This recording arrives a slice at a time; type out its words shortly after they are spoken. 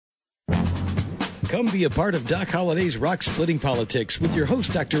Come be a part of Doc Holliday's Rock Splitting Politics with your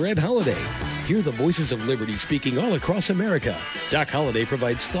host, Dr. Ed Holliday. Hear the voices of liberty speaking all across America. Doc Holliday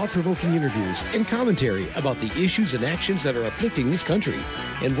provides thought-provoking interviews and commentary about the issues and actions that are afflicting this country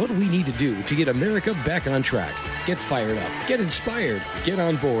and what we need to do to get America back on track. Get fired up, get inspired, get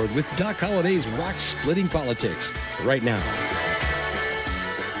on board with Doc Holliday's Rock Splitting Politics right now.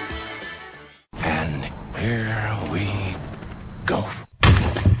 And here we go.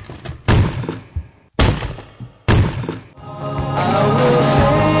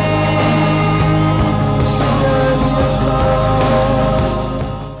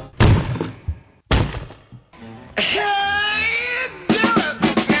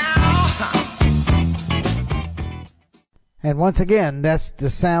 And once again, that's the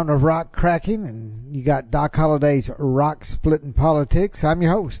sound of rock cracking, and you got Doc Holliday's Rock Splitting Politics. I'm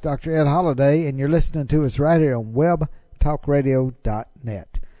your host, Dr. Ed Holliday, and you're listening to us right here on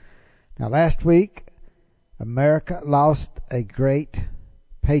webtalkradio.net. Now, last week, America lost a great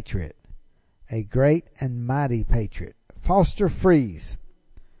patriot, a great and mighty patriot. Foster Friess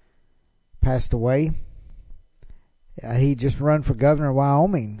passed away. He just run for governor of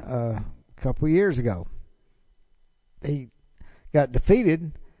Wyoming a couple of years ago. He got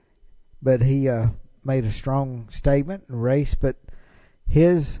defeated, but he made a strong statement in the race. But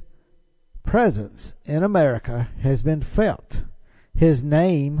his presence in America has been felt. His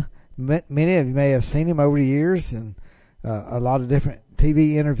name, many of you may have seen him over the years in a lot of different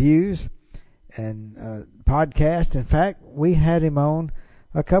TV interviews and podcasts. In fact, we had him on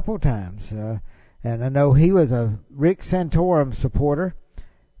a couple of times. And I know he was a Rick Santorum supporter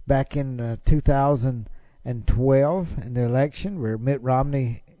back in 2012 in the election where Mitt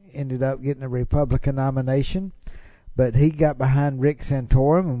Romney ended up getting a Republican nomination. But he got behind Rick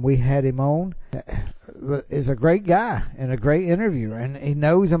Santorum, and we had him on. Is a great guy and a great interviewer, and he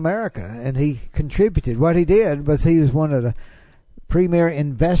knows America, and he contributed. What he did was he was one of the premier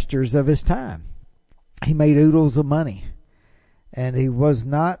investors of his time. He made oodles of money, and he was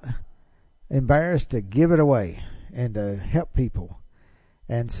not embarrassed to give it away and to help people.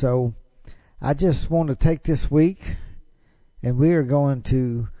 And so I just want to take this week, and we are going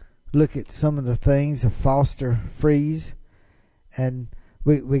to look at some of the things of Foster Friess. And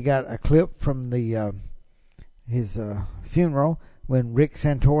we got a clip from the his funeral when Rick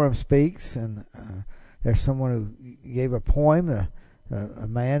Santorum speaks, and there's someone who gave a poem, a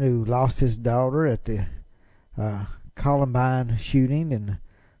man who lost his daughter at the Columbine shooting in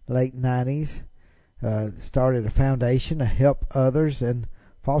the late 90s, started a foundation to help others, and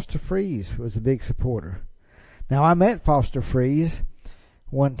Foster Friess was a big supporter. Now, I met Foster Friess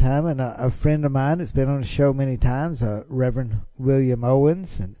one time, and a friend of mine that's been on the show many times, Reverend William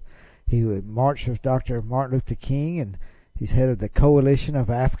Owens, and he would march with Dr. Martin Luther King, and he's head of the Coalition of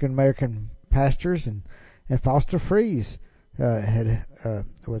African American Pastors, and Foster Friess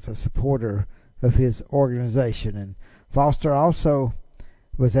was a supporter of his organization. And Foster also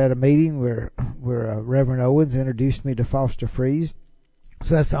was at a meeting where Reverend Owens introduced me to Foster Friess.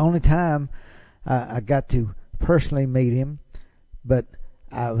 So that's the only time I got to personally meet him, but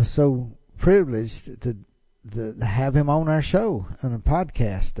I was so privileged to have him on our show on a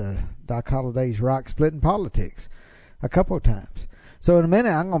podcast, Doc Holliday's Rock Splitting Politics, a couple of times. So in a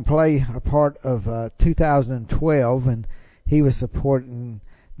minute, I'm going to play a part of 2012, and he was supporting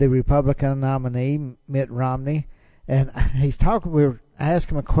the Republican nominee, Mitt Romney, and he's talking. I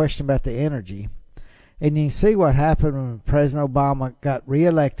asked him a question about the energy. And you see what happened when President Obama got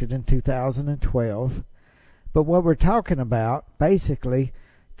reelected in 2012. But what we're talking about, basically,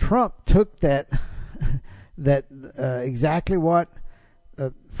 Trump took that exactly what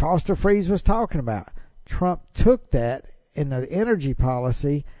Foster Friess was talking about. Trump took that in the energy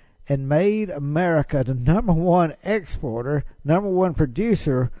policy and made America the number one exporter, number one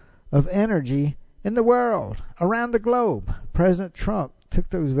producer of energy in the world, around the globe. President Trump took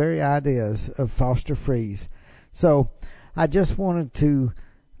those very ideas of Foster Friess. So I just wanted to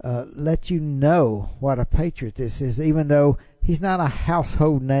let you know what a patriot this is, even though he's not a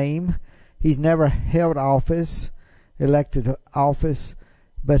household name. He's never held office, elected office,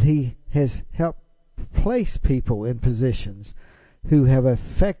 but he has helped place people in positions who have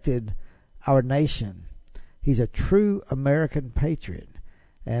affected our nation. He's a true American patriot,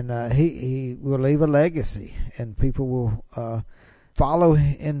 and he will leave a legacy, and people will follow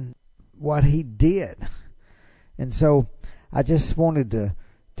in what he did. And so I just wanted to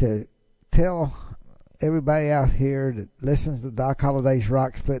tell everybody out here that listens to Doc Holliday's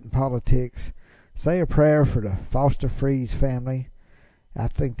Rock Splitting Politics, say a prayer for the Foster Friess family. I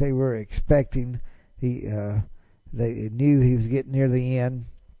think they were expecting, they knew he was getting near the end,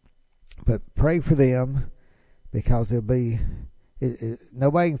 But pray for them, because they'll be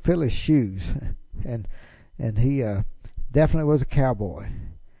nobody can fill his shoes, and he definitely was a cowboy,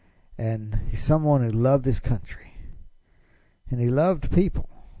 and he's someone who loved his country, and he loved people.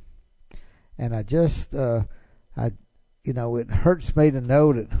 And it hurts me to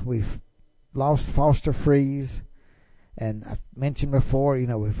know that we've lost Foster Friess, and I've mentioned before,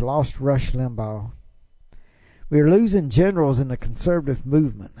 we've lost Rush Limbaugh. We're losing generals in the conservative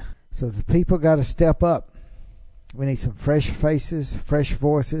movement, so the people got to step up. We need some fresh faces, fresh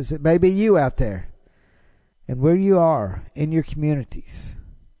voices. It may be you out there, and where you are in your communities.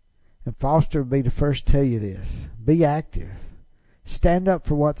 And Foster would be the first to tell you this. Be active. Stand up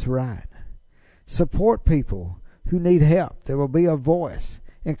for what's right. Support people who need help. There will be a voice.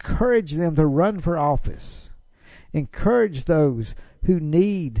 Encourage them to run for office. Encourage those who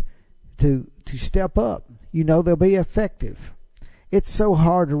need to step up. They'll be effective. It's so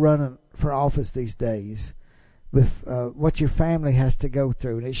hard to run for office these days with what your family has to go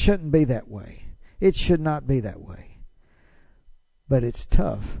through, and it shouldn't be that way. It should not be that way. But it's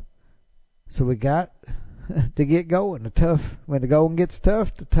tough. So we got to get going. When the going gets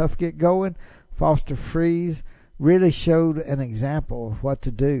tough, the tough get going. Foster Friess really showed an example of what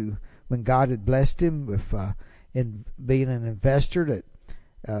to do when God had blessed him with in being an investor.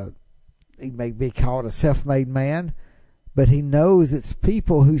 That he may be called a self-made man, but he knows it's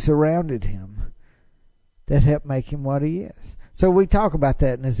people who surrounded him that helped make him what he is. So we talk about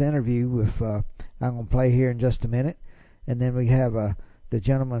that in this interview with I'm going to play here in just a minute, and then we have the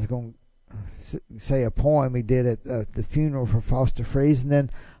gentleman's going to say a poem he did at the funeral for Foster Friess, and then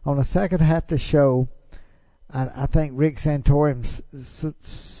on the second half of the show, I think Rick Santorum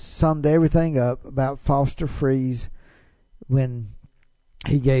summed everything up about Foster Friess when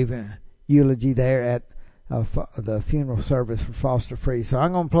he gave a eulogy there at the funeral service for Foster Friess. So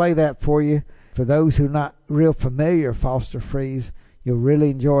I'm going to play that for you. For those who are not real familiar with Foster Friess, you'll really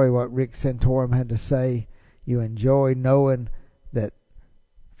enjoy what Rick Santorum had to say. You enjoy knowing that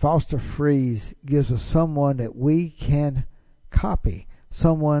Foster Friess gives us someone that we can copy,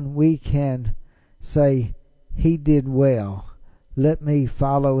 someone we can say, he did well. Let me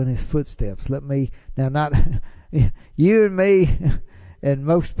follow in his footsteps. Let me, now not, you and me and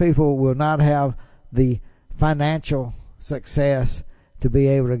most people will not have the financial success to be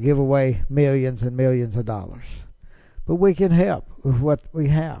able to give away millions and millions of dollars. But we can help with what we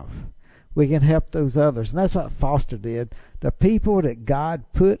have. We can help those others. And that's what Foster did. The people that God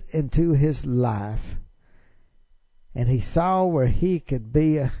put into his life, and he saw where he could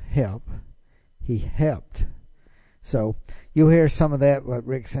be a help, he helped. So you'll hear some of that, what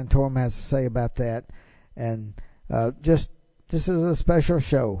Rick Santorum has to say about that. And this is a special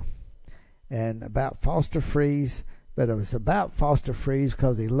show and about Foster Friess, but it was about Foster Friess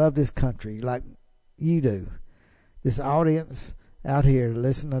because he loved his country like you do. This audience out here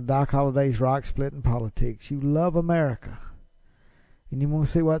listen to Doc Holliday's Rock Splitting Politics. You love America, and you want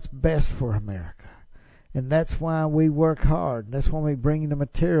to see what's best for America. And that's why we work hard. That's why we bring you the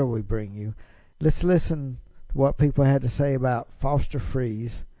material we bring you. Let's listen to what people had to say about Foster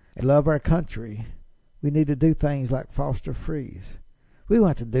Friess. They love our country. We need to do things like Foster Friess. We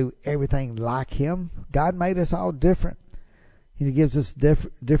want to do everything like him. God made us all different. And he gives us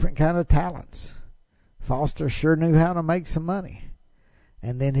different kind of talents. Foster sure knew how to make some money.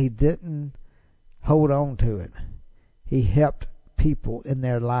 And then he didn't hold on to it. He helped people in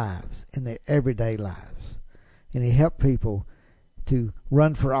their lives, in their everyday lives. And he helped people to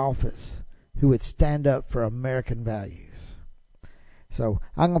run for office who would stand up for American values. So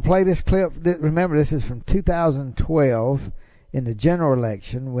I'm going to play this clip. Remember, this is from 2012 in the general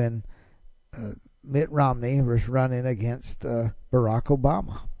election when Mitt Romney was running against Barack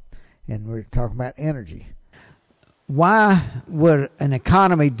Obama. And we're talking about energy. Why would an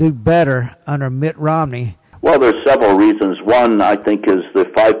economy do better under Mitt Romney? Well, there's several reasons. One, I think, is the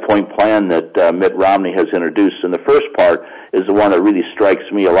 5-point plan that Mitt Romney has introduced. And the first part is the one that really strikes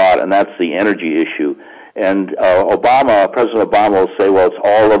me a lot, and that's the energy issue. And President Obama will say, well, it's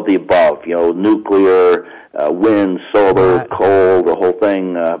all of the above, nuclear, wind, solar, right, coal, the whole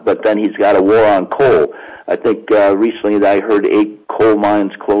thing. But then he's got a war on coal. I think recently I heard 8 coal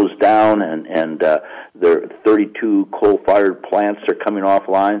mines closed down, and there 32 coal-fired plants are coming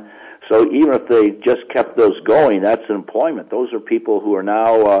offline. So even if they just kept those going, that's employment. Those are people who are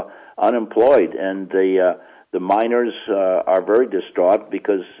now unemployed, and the miners are very distraught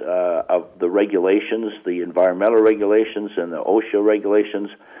because of the regulations, the environmental regulations and the OSHA regulations.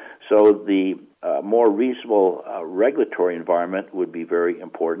 So the more reasonable regulatory environment would be very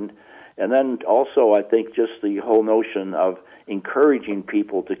important. And then also, I think just the whole notion of encouraging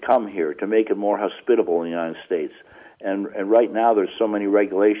people to come here, to make it more hospitable in the United States. And right now there's so many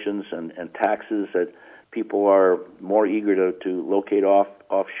regulations and taxes that people are more eager to locate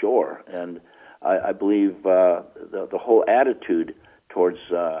offshore. And I believe the whole attitude towards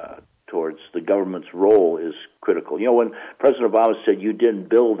the government's role is critical. You know, when President Obama said you didn't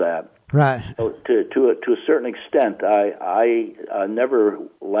build that, right? To a certain extent, I never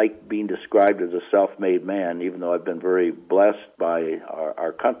liked being described as a self-made man, even though I've been very blessed by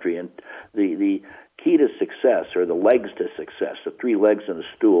our country. And the key to success, or the legs to success, the three legs in a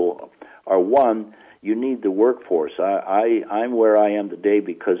stool, are: one, you need the workforce. I'm where I am today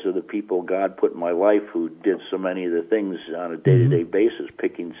because of the people God put in my life who did so many of the things on a day-to-day basis,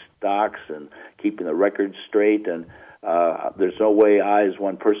 picking stocks and keeping the records straight. And there's no way I, as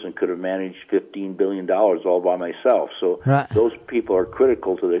one person, could have managed $15 billion all by myself. So those people are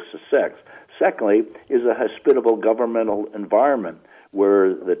critical to their success. Secondly, is a hospitable governmental environment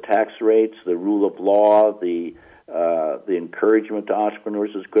where the tax rates, the rule of law, the encouragement to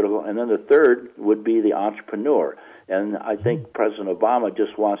entrepreneurs is critical. And then the third would be the entrepreneur. And I think President Obama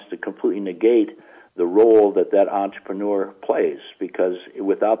just wants to completely negate the role that entrepreneur plays, because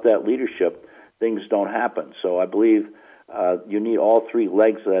without that leadership, things don't happen. So I believe you need all three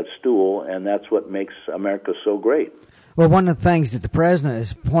legs of that stool, and that's what makes America so great. Well, one of the things that the president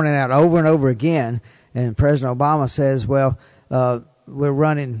is pointing out over and over again, and President Obama says, well, we're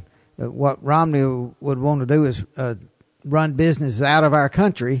running, what Romney would want to do is run businesses out of our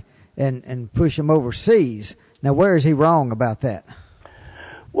country and push them overseas. Now, where is he wrong about that?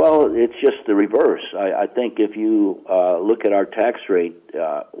 Well, it's just the reverse. I think if you look at our tax rate,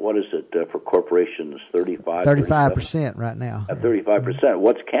 what is it for corporations? 35% right now. 35%.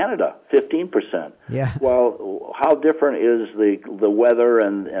 What's Canada? 15%. Yeah. Well, how different is the weather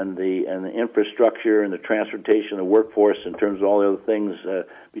and the infrastructure and the transportation, the workforce, in terms of all the other things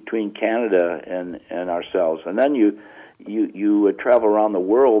between Canada and ourselves? And then you travel around the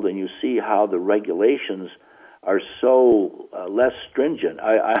world and you see how the regulations are so less stringent.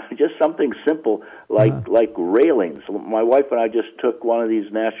 I just something simple like railings. My wife and I just took one of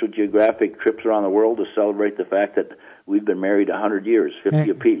these National Geographic trips around the world to celebrate the fact that we've been married 100 years,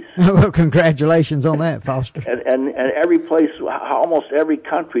 50 apiece. Well, congratulations on that, Foster. And every place, almost every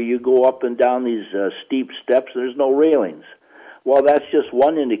country, you go up and down these steep steps, there's no railings. Well, that's just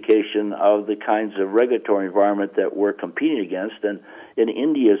one indication of the kinds of regulatory environment that we're competing against. And in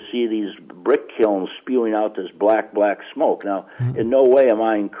India, see these brick kilns spewing out this black smoke. Now, in no way am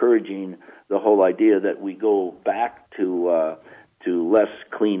I encouraging the whole idea that we go back to less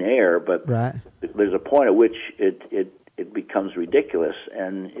clean air, but there's a point at which it becomes ridiculous.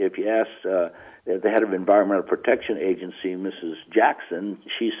 And if you ask the head of Environmental Protection Agency, Mrs. Jackson,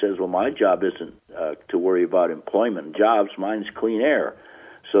 she says, well, my job isn't to worry about employment and jobs, mine's clean air.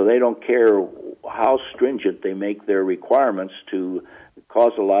 So they don't care how stringent they make their requirements to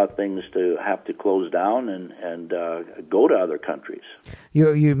cause a lot of things to have to close down and go to other countries.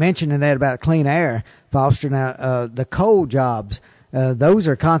 You mentioned in that about clean air, Foster. Now, the coal jobs, those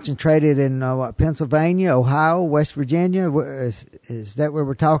are concentrated in Pennsylvania, Ohio, West Virginia. Is that where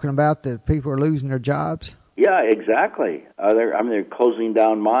we're talking about, that people are losing their jobs? Yeah, exactly. They're closing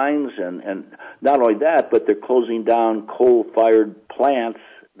down mines, and not only that, but they're closing down coal-fired plants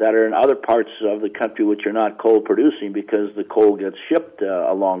that are in other parts of the country which are not coal producing, because the coal gets shipped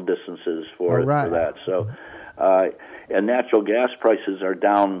long distances for that. So, and natural gas prices are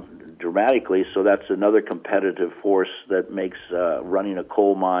down dramatically, so that's another competitive force that makes running a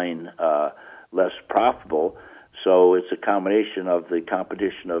coal mine less profitable. So it's a combination of the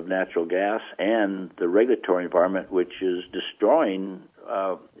competition of natural gas and the regulatory environment, which is destroying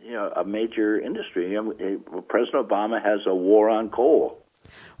a major industry. President Obama has a war on coal.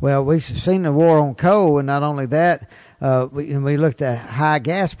 Well, we've seen the war on coal, and not only that, we looked at high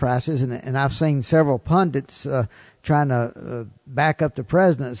gas prices, and I've seen several pundits trying to back up the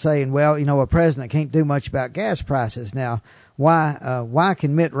president, saying, well, a president can't do much about gas prices. Now, why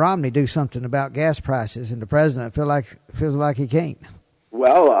can Mitt Romney do something about gas prices, and the president feels like he can't?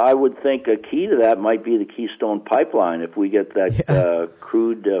 Well, I would think a key to that might be the Keystone Pipeline. If we get that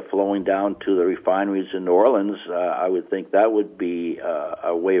crude flowing down to the refineries in New Orleans, I would think that would be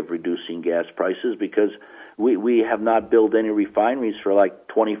a way of reducing gas prices, because we have not built any refineries for like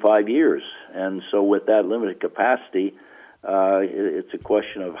 25 years. And so with that limited capacity, it's a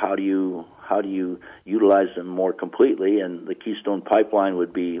question of how do you utilize them more completely, and the Keystone Pipeline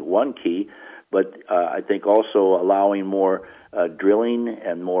would be one key. But I think also allowing more drilling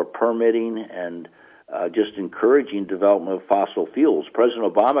and more permitting and just encouraging development of fossil fuels.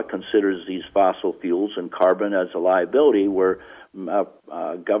 President Obama considers these fossil fuels and carbon as a liability, where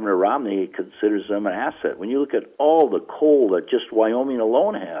Governor Romney considers them an asset. When you look at all the coal that just Wyoming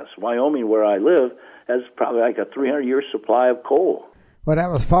alone has, Wyoming, where I live, has probably like a 300-year supply of coal. Well,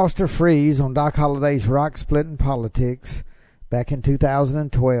 that was Foster Freeze on Doc Holliday's Rock Splitting Politics back in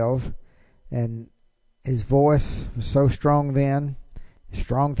 2012. And his voice was so strong then,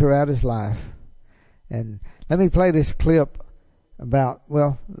 strong throughout his life. And let me play this clip about,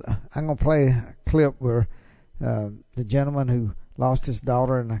 well, I'm going to play a clip where the gentleman who lost his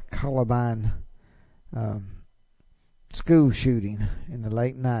daughter in a Columbine school shooting in the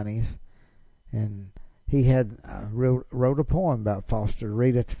late 90s. And he had wrote a poem about Foster to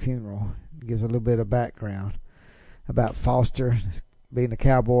read at the funeral. It gives a little bit of background about Foster being a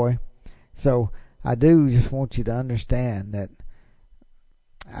cowboy. So I do just want you to understand that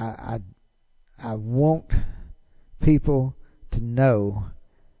I want people to know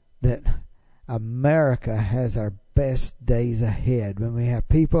that America has our best days ahead when we have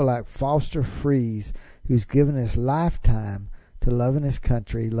people like Foster Freeze, who's given his lifetime to loving his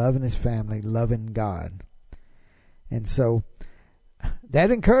country, loving his family, loving God. And so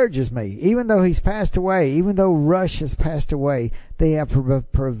that encourages me. Even though he's passed away, even though Rush has passed away, they have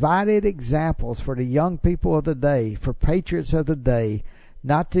provided examples for the young people of the day, for patriots of the day,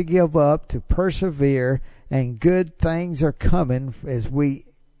 not to give up, to persevere, and good things are coming as we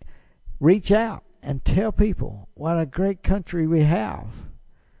reach out and tell people what a great country we have.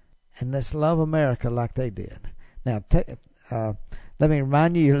 And let's love America like they did. Now, let me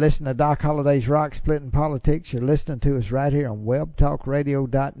remind you, you're listening to Doc Holliday's Rock Splitting Politics. You're listening to us right here on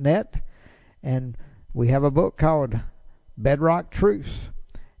webtalkradio.net. And we have a book called Bedrock Truths.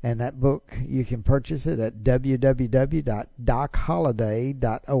 And that book, you can purchase it at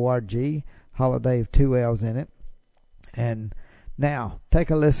www.docholliday.org. Holiday of 2 L's in it. And now, take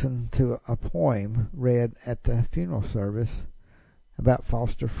a listen to a poem read at the funeral service about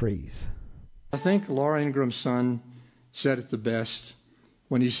Foster Freeze. I think Laura Ingram's son said it the best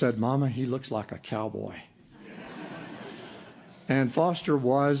when he said, "Mama, he looks like a cowboy." And Foster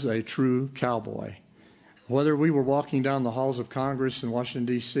was a true cowboy. Whether we were walking down the halls of Congress in Washington,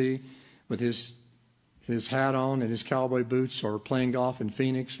 D.C. with his hat on and his cowboy boots, or playing golf in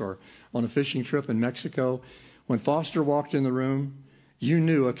Phoenix, or on a fishing trip in Mexico, when Foster walked in the room, you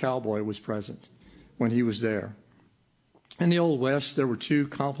knew a cowboy was present when he was there. In the Old West, there were two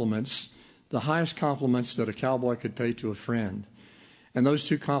compliments, the highest compliments that a cowboy could pay to a friend. And those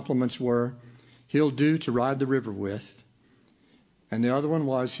two compliments were, "He'll do to ride the river with." And the other one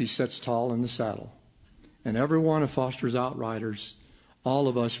was, "He sits tall in the saddle." And every one of Foster's outriders, all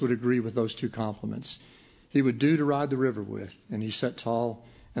of us would agree with those two compliments. He would do to ride the river with, and he sat tall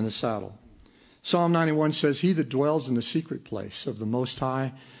in the saddle. Psalm 91 says, "He that dwells in the secret place of the Most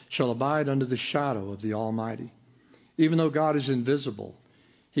High shall abide under the shadow of the Almighty." Even though God is invisible,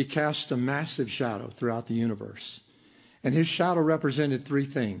 he casts a massive shadow throughout the universe. And his shadow represented three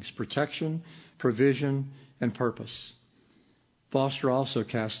things: protection, provision, and purpose. Foster also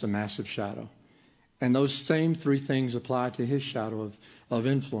cast a massive shadow. And those same three things apply to his shadow of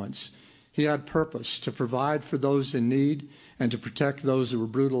influence. He had purpose to provide for those in need and to protect those who were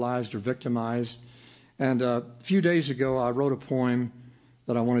brutalized or victimized. And a few days ago, I wrote a poem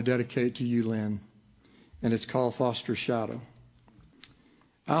that I want to dedicate to you, Lynn. And it's called Foster's Shadow.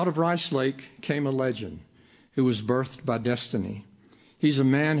 Out of Rice Lake came a legend who was birthed by destiny. He's a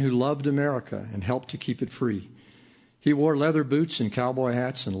man who loved America and helped to keep it free. He wore leather boots and cowboy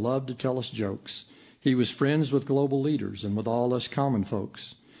hats and loved to tell us jokes. He was friends with global leaders and with all us common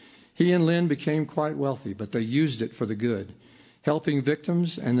folks. He and Lynn became quite wealthy, but they used it for the good, helping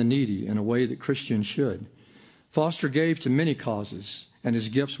victims and the needy in a way that Christians should. Foster gave to many causes, and his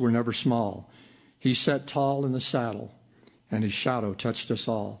gifts were never small. He sat tall in the saddle, and his shadow touched us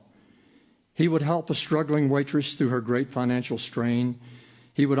all. He would help a struggling waitress through her great financial strain.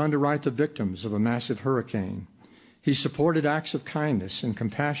 He would underwrite the victims of a massive hurricane. He supported acts of kindness and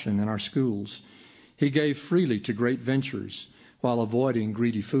compassion in our schools. He gave freely to great ventures while avoiding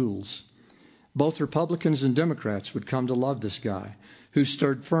greedy fools. Both Republicans and Democrats would come to love this guy, who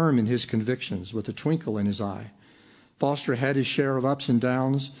stood firm in his convictions with a twinkle in his eye. Foster had his share of ups and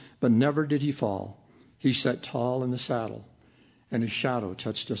downs, but never did he fall. He sat tall in the saddle, and his shadow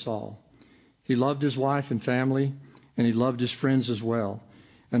touched us all. He loved his wife and family, and he loved his friends as well.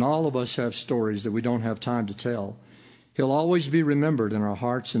 And all of us have stories that we don't have time to tell. He'll always be remembered in our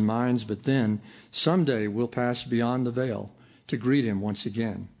hearts and minds, but then someday we'll pass beyond the veil to greet him once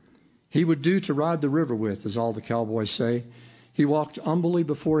again. He would do to ride the river with, as all the cowboys say. He walked humbly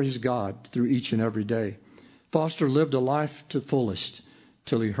before his God through each and every day. Foster lived a life to fullest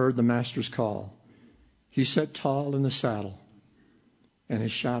till he heard the Master's call. He sat tall in the saddle, and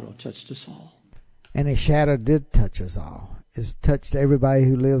his shadow touched us all. And his shadow did touch us all. It's touched everybody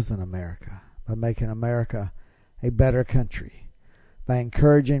who lives in America by making America a better country, by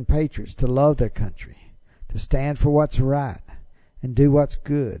encouraging patriots to love their country, to stand for what's right and do what's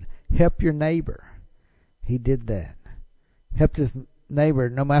good. Help your neighbor. He did that. Helped his neighbor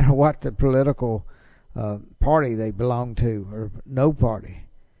no matter what the political party they belong to or no party.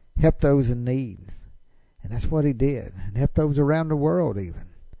 Help those in need. And that's what he did. And helped those around the world even.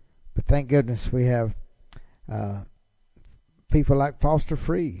 But thank goodness we have people like Foster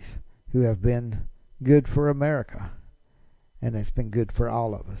Friess who have been good for America. And it's been good for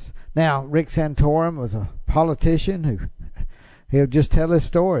all of us. Now, Rick Santorum was a politician who he'll just tell his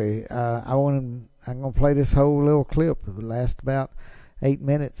story. I'm going to play this whole little clip. It will last about 8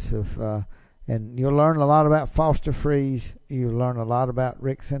 minutes of, and you'll learn a lot about Foster Friess. You'll learn a lot about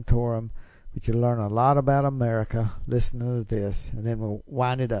Rick Santorum, but you'll learn a lot about America listening to this, and then we'll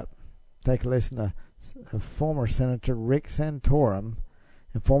wind it up. Take a listen to former Senator Rick Santorum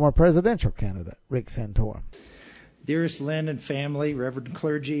and former presidential candidate Rick Santorum. Dearest Lynn and family, Reverend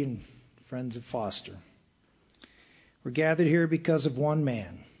clergy, and friends of Foster, we're gathered here because of one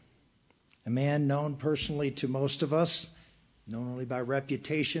man, a man known personally to most of us, known only by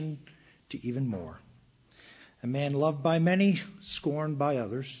reputation to even more, a man loved by many, scorned by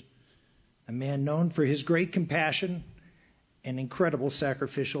others, a man known for his great compassion and incredible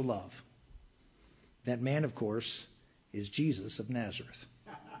sacrificial love. That man, of course, is Jesus of Nazareth.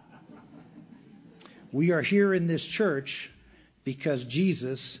 We are here in this church because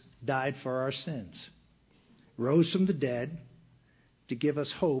Jesus died for our sins, rose from the dead to give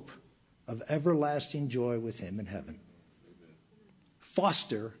us hope of everlasting joy with him in heaven.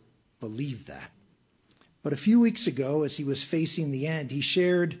 Foster believed that. But a few weeks ago, as he was facing the end, he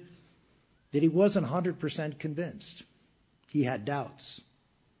shared that he wasn't 100% convinced. He had doubts.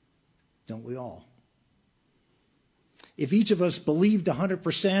 Don't we all? If each of us believed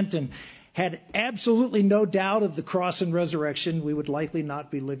 100% and had absolutely no doubt of the cross and resurrection, we would likely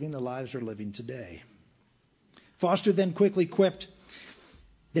not be living the lives we're living today. Foster then quickly quipped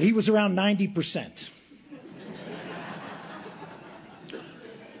that he was around 90%.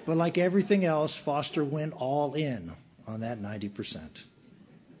 But like everything else, Foster went all in on that 90%.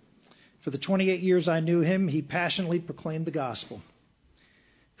 For the 28 years I knew him, he passionately proclaimed the gospel.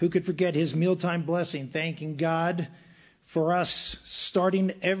 Who could forget his mealtime blessing, thanking God for us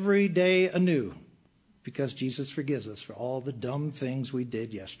starting every day anew because Jesus forgives us for all the dumb things we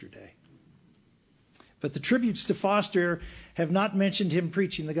did yesterday. But the tributes to Foster have not mentioned him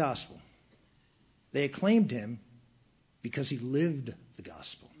preaching the gospel. They acclaimed him because he lived the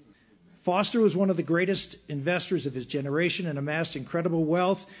gospel. Foster was one of the greatest investors of his generation and amassed incredible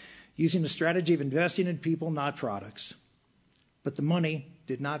wealth using the strategy of investing in people, not products. But the money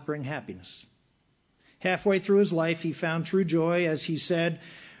did not bring happiness. Halfway through his life, he found true joy, as he said,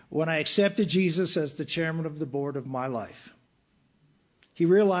 when I accepted Jesus as the chairman of the board of my life. He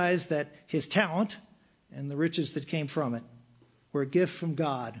realized that his talent and the riches that came from it were a gift from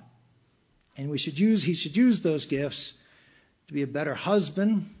God, and he should use those gifts to be a better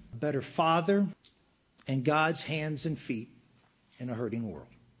husband, a better father, and God's hands and feet in a hurting world.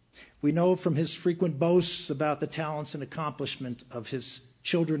 We know from his frequent boasts about the talents and accomplishment of his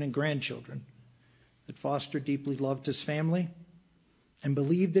children and grandchildren that Foster deeply loved his family and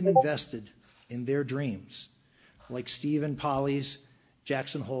believed and invested in their dreams, like Steve and Polly's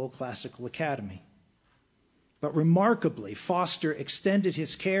Jackson Hole Classical Academy. But remarkably, Foster extended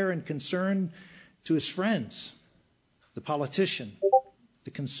his care and concern to his friends, the politician,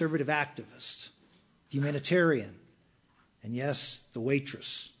 the conservative activist, the humanitarian, and yes, the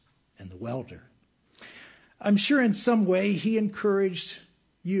waitress and the welder. I'm sure in some way he encouraged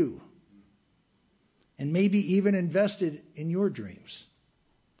you and maybe even invested in your dreams.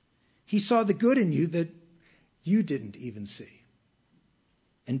 He saw the good in you that you didn't even see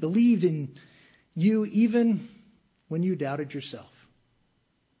and believed in you even when you doubted yourself.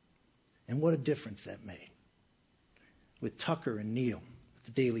 And what a difference that made. With Tucker and Neil at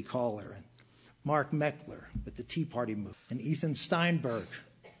the Daily Caller, and Mark Meckler with the Tea Party Movement, and Ethan Steinberg,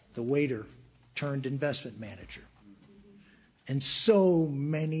 the waiter turned investment manager. And so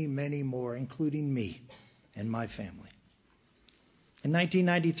many, many more, including me and my family. In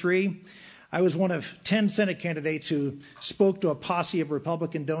 1993, I was one of 10 Senate candidates who spoke to a posse of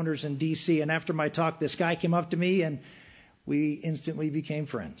Republican donors in D.C., and after my talk, this guy came up to me, and we instantly became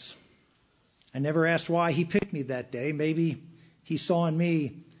friends. I never asked why he picked me that day. Maybe he saw in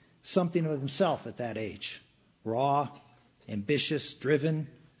me something of himself at that age. Raw, ambitious, driven,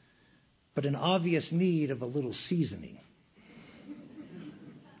 but in obvious need of a little seasoning.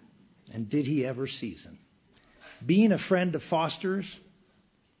 And did he ever season? Being a friend of Foster's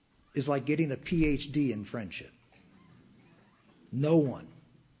is like getting a PhD in friendship. No one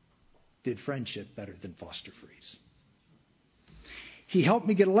did friendship better than Foster Friess. He helped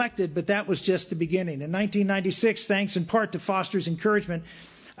me get elected, but that was just the beginning. In 1996, thanks in part to Foster's encouragement,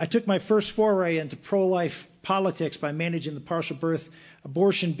 I took my first foray into pro-life politics by managing the partial birth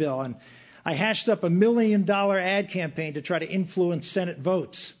abortion bill. And I hashed up $1 million ad campaign to try to influence Senate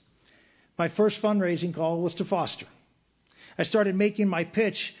votes. My first fundraising call was to Foster. I started making my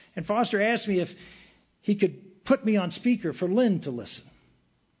pitch, and Foster asked me if he could put me on speaker for Lynn to listen.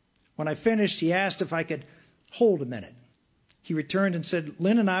 When I finished, he asked if I could hold a minute. He returned and said,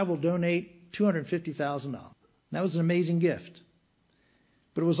 Lynn and I will donate $250,000. That was an amazing gift.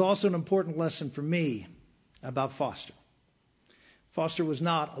 But it was also an important lesson for me about Foster. Foster was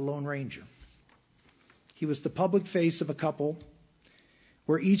not a lone ranger. He was the public face of a couple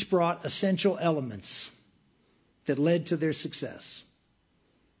where each brought essential elements that led to their success.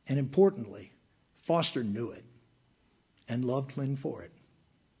 And importantly, Foster knew it and loved Lynn for it.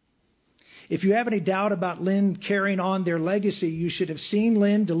 If you have any doubt about Lynn carrying on their legacy, you should have seen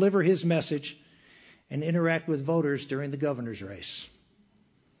Lynn deliver his message and interact with voters during the governor's race.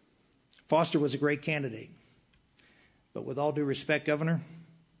 Foster was a great candidate. But with all due respect, Governor,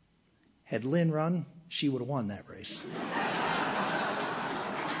 had Lynn run, she would have won that race.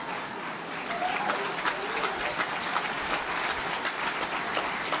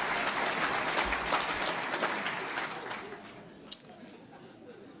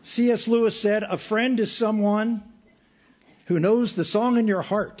 C.S. Lewis said, a friend is someone who knows the song in your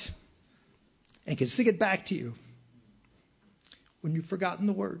heart and can sing it back to you when you've forgotten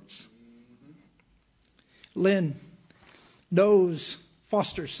the words. Lynn knows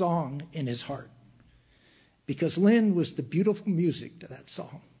Foster's song in his heart because Lynn was the beautiful music to that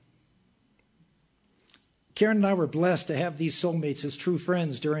song. Karen and I were blessed to have these soulmates as true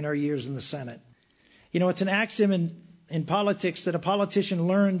friends during our years in the Senate. You know, it's an axiom in politics that a politician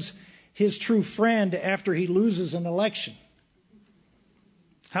learns his true friend after he loses an election.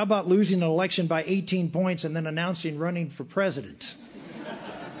 How about losing an election by 18 points and then announcing running for president?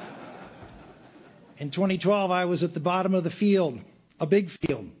 In 2012, I was at the bottom of the field, a big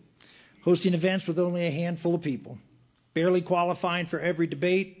field, hosting events with only a handful of people, barely qualifying for every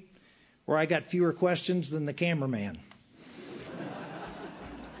debate, where I got fewer questions than the cameraman.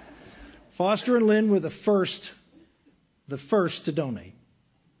 Foster and Lynn were the first to donate.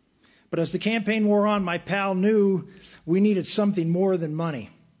 But as the campaign wore on, my pal knew we needed something more than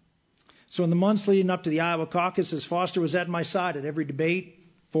money. So in the months leading up to the Iowa caucuses, Foster was at my side at every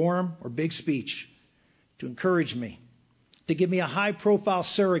debate, forum, or big speech to encourage me, to give me a high-profile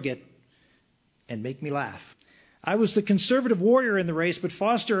surrogate, and make me laugh. I was the conservative warrior in the race, but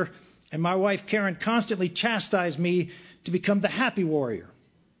Foster and my wife Karen constantly chastised me to become the happy warrior.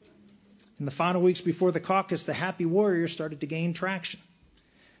 In the final weeks before the caucus, the happy warrior started to gain traction.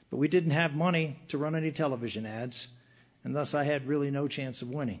 But we didn't have money to run any television ads, and thus I had really no chance of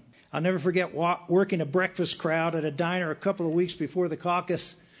winning. I'll never forget working a breakfast crowd at a diner a couple of weeks before the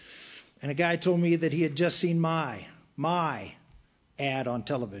caucus, and a guy told me that he had just seen my ad on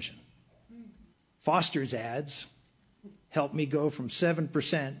television. Foster's ads helped me go from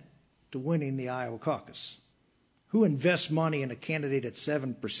 7% to winning the Iowa caucus. Who invests money in a candidate at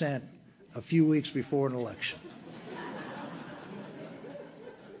 7% a few weeks before an election?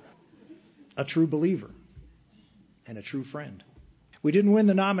 A true believer and a true friend. We didn't win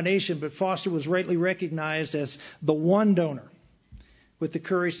the nomination, but Foster was rightly recognized as the one donor with the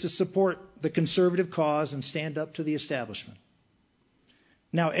courage to support the conservative cause and stand up to the establishment.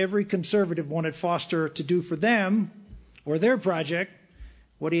 Now, every conservative wanted Foster to do for them or their project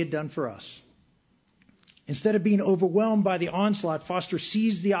what he had done for us. Instead of being overwhelmed by the onslaught, Foster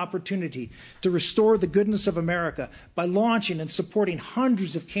seized the opportunity to restore the goodness of America by launching and supporting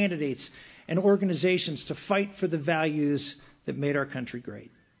hundreds of candidates and organizations to fight for the values that made our country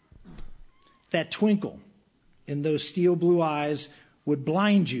great. That twinkle in those steel blue eyes would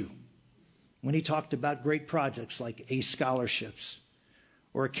blind you when he talked about great projects like ACE scholarships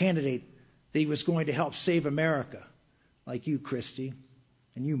or a candidate that he was going to help save America, like you, Christy,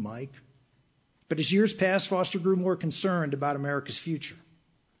 and you, Mike. But as years passed, Foster grew more concerned about America's future.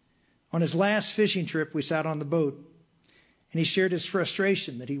 On his last fishing trip, we sat on the boat, and he shared his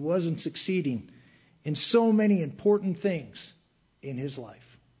frustration that he wasn't succeeding in so many important things in his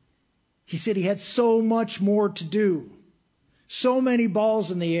life. He said he had so much more to do, So many balls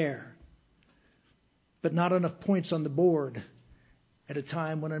in the air, but not enough points on the board at a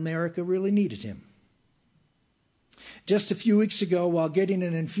time when America really needed him. Just a few weeks ago, while getting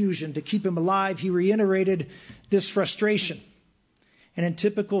an infusion to keep him alive, he reiterated this frustration and in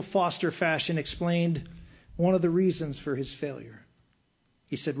typical Foster fashion explained one of the reasons for his failure.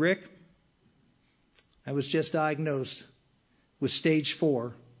 He said, "Rick, I was just diagnosed with stage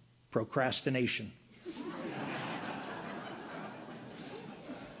 4 procrastination."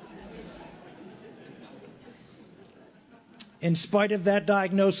 In spite of that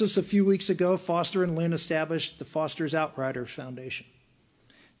diagnosis, a few weeks ago, Foster and Lynn established the Foster's Outriders Foundation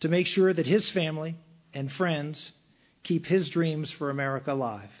to make sure that his family and friends keep his dreams for America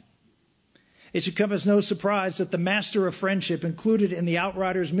alive. It should come as no surprise that the Master of Friendship included in the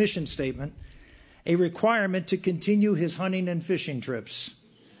Outriders mission statement a requirement to continue his hunting and fishing trips,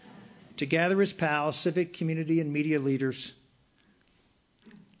 to gather his pals, civic, community, and media leaders,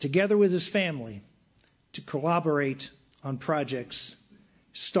 together with his family, to collaborate on projects,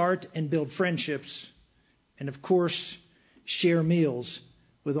 start and build friendships, and of course, share meals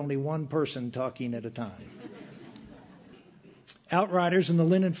with only one person talking at a time. Outriders and the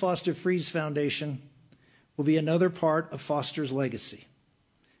Lynn and Foster Fries Foundation will be another part of Foster's legacy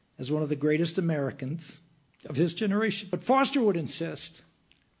as one of the greatest Americans of his generation. But Foster would insist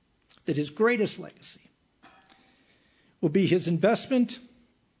that his greatest legacy will be his investment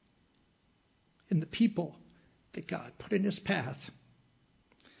in the people that God put in his path,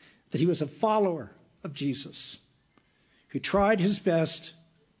 that he was a follower of Jesus who tried his best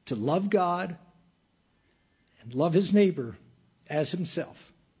to love God and love his neighbor as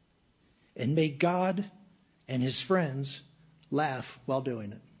himself, and made God and his friends laugh while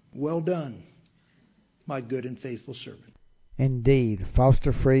doing it. Well done, my good and faithful servant. Indeed,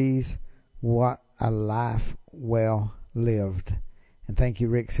 Foster Fries, what a life well lived. And thank you,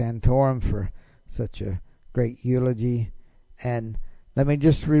 Rick Santorum, for such a great eulogy. And let me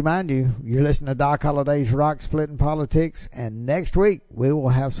just remind you, you're listening to Doc Holliday's Rock Splitting Politics, and next week we will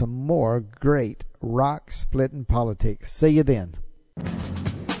have some more great rock splitting politics. See you then.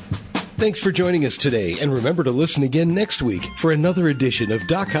 Thanks for joining us today, and remember to listen again next week for another edition of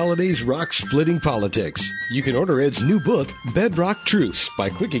Doc Holliday's Rock Splitting Politics. You can order Ed's new book, Bedrock Truths,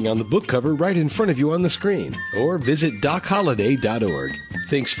 by clicking on the book cover right in front of you on the screen, or visit DocHolliday.org.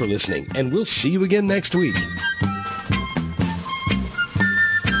 Thanks for listening, and we'll see you again next week.